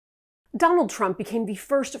Donald Trump became the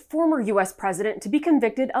first former U.S. president to be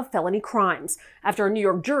convicted of felony crimes after a New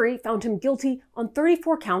York jury found him guilty on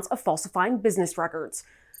 34 counts of falsifying business records.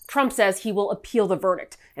 Trump says he will appeal the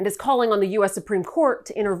verdict and is calling on the U.S. Supreme Court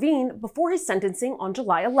to intervene before his sentencing on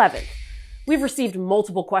July 11th. We've received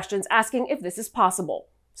multiple questions asking if this is possible,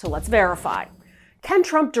 so let's verify. Can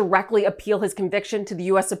Trump directly appeal his conviction to the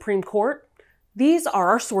U.S. Supreme Court? These are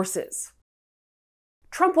our sources.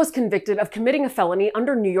 Trump was convicted of committing a felony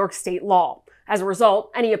under New York state law. As a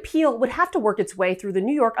result, any appeal would have to work its way through the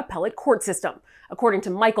New York appellate court system, according to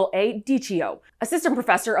Michael A. DiCio, assistant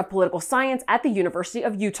professor of political science at the University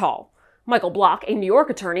of Utah. Michael Block, a New York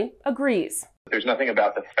attorney, agrees. There's nothing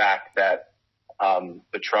about the fact that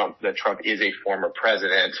Trump is a former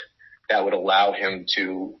president that would allow him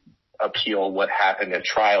to appeal what happened at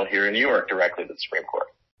trial here in New York directly to the Supreme Court.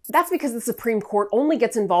 That's because the Supreme Court only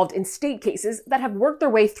gets involved in state cases that have worked their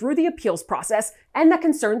way through the appeals process and that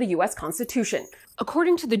concern the U.S. Constitution.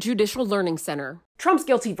 According to the Judicial Learning Center, Trump's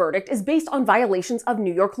guilty verdict is based on violations of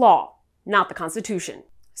New York law, not the Constitution.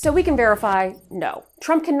 So we can verify, no,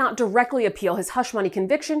 Trump cannot directly appeal his hush money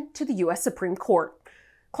conviction to the U.S. Supreme Court.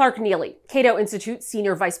 Clark Neely, Cato Institute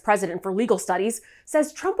Senior Vice President for Legal Studies,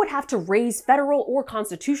 says Trump would have to raise federal or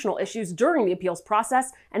constitutional issues during the appeals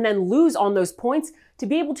process and then lose on those points to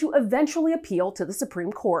be able to eventually appeal to the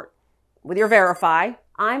Supreme Court. With your Verify,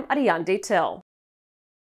 I'm Ariane Till.